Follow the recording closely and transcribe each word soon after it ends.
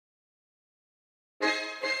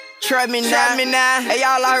Trap me now. Hey,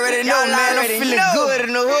 y'all already know, man. I'm feeling good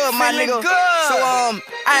in the hood, my nigga. So,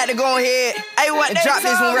 I had to go ahead and drop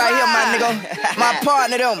this one right here, my nigga. My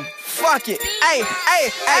Partna Dem. Fuck it.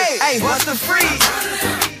 Hey, what's the free?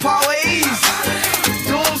 Power East,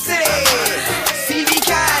 Doom City, CV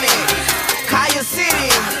County, Kaya City.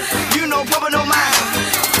 You know, Papa no mind.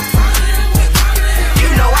 You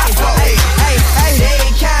know I fuck. Hey,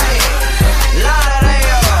 Dade County,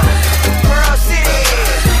 Lauderdale, Pearl City,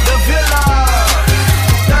 the Villa,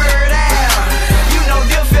 Third Ave. You know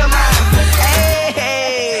they'll feel mine.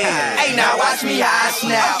 Hey, now watch me how I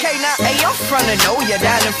snap. Okay, now, hey, I'm from the know ya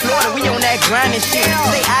down in Florida. We on that grinding shit.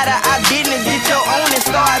 Stay out of our business, get your own and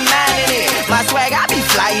start minding it. My swag, I be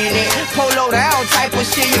flying it. Polo down type of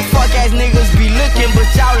shit. You fuck ass niggas be looking, but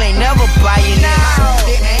y'all ain't never buying it.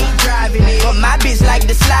 They ain't driving it, but my bitch like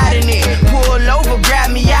to slide in it. Pull over,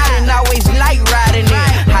 grab me out, and always like riding it.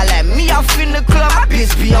 Holla at me off in the club, my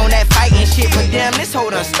bitch be on that fighting shit. But damn, this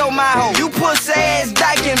hoe done stole my hoe. You pussy ass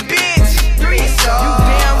dyking bitch. You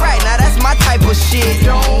damn right, now that's my type of shit.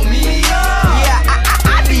 Throw me up. Yeah,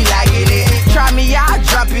 I be liking it. Try me out,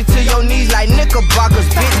 drop you to your knees like Knickerbockers,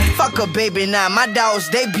 bitch. Fuck a baby now, my dogs,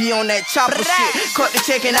 they be on that chopper shit. Cut the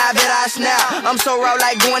check and I bet I snap. I'm so raw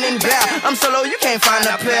like going in bail. I'm so low, you can't find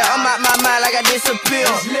a pair. I'm out my mind like I disappear.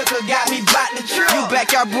 This liquor got me bout the trip. You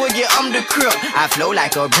backyard boy, yeah, I'm the crib. I flow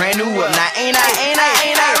like a brand new whip. Now ain't I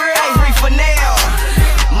real? Hey, free for nail,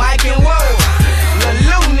 Mike and Woe, Lil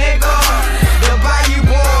Lou, nigga, the Bayou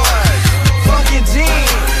Boys, fucking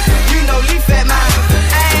Gene, you know Leaf at mine.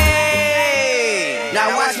 Hey,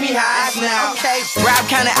 now watch me how I snap. Okay, rap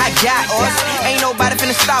kinda I got us. Ain't nobody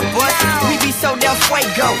finna stop us. We be so damn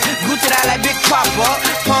fuego. Gucci down like Big Papa,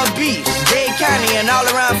 Palm Beach, Dade County, and all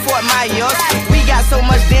around Fort Myers. We got so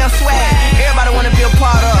much damn swag. Everybody wanna be a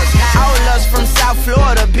part of us. All of us from South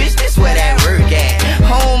Florida, bitch. This where that work at.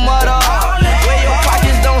 Home of the where your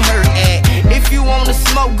pockets don't hurt at. If you wanna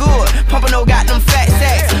smoke good, Pompano got them fat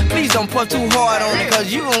sacks. Please don't puff too hard on it,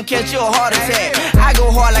 cause you gon' catch your heart attack. I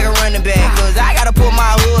go hard like a running back, cause I gotta put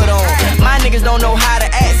my hood on. My niggas don't know how to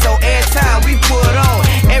act, so every time we put on,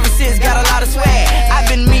 every sis got a lot of swag. I've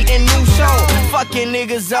been meeting new shows, fucking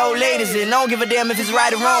niggas, old ladies, and don't give a damn if it's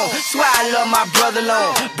right or wrong. Swear I love my brother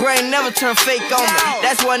long. Brain never turn fake on me.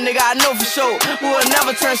 That's one nigga I know for sure who will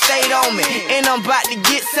never turn shade on me. And I'm about to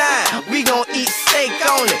get signed. We gon' eat steak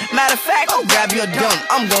only. Matter of fact, go grab your dumb.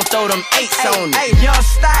 I'm gon' throw them 8s on it. Hey, Young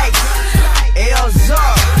Stykes,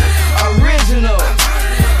 Elzar, original,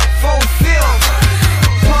 fulfill,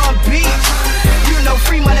 Palm Beach. You know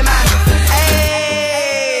free money, man.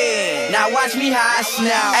 Hey, now watch me how I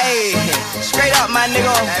snap. Hey, straight up, my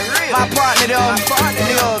nigga. My Partna Dem,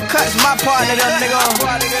 nigga. Cuts my Partna Dem, nigga.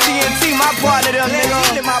 TNT, my Partna Dem, nigga.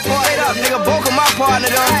 Straight up, nigga. Boca, my Partna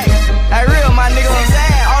Dem. That real, my nigga.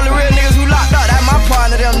 All the real niggas who locked up, that my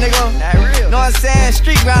Partna Dem, nigga. Know what I'm saying?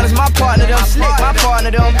 Street grinders, my Partna Dem. Slick, my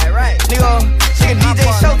Partna Dem. Nigga, nigga DJ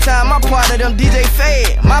Showtime, my Partna Dem. DJ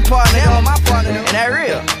Fade, my Partna Dem. And that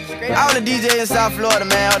real. All the DJs in South Florida,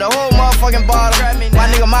 man. The whole motherfucking bottom.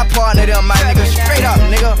 My nigga, my Partna Dem, my nigga. Straight up,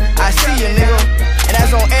 nigga. I see you, nigga. And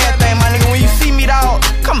that's on everything, my nigga. When you see me, dawg,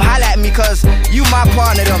 come holla at me, cause you my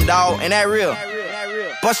Partna Dem, dawg. And that real.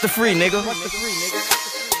 Bust the free, nigga.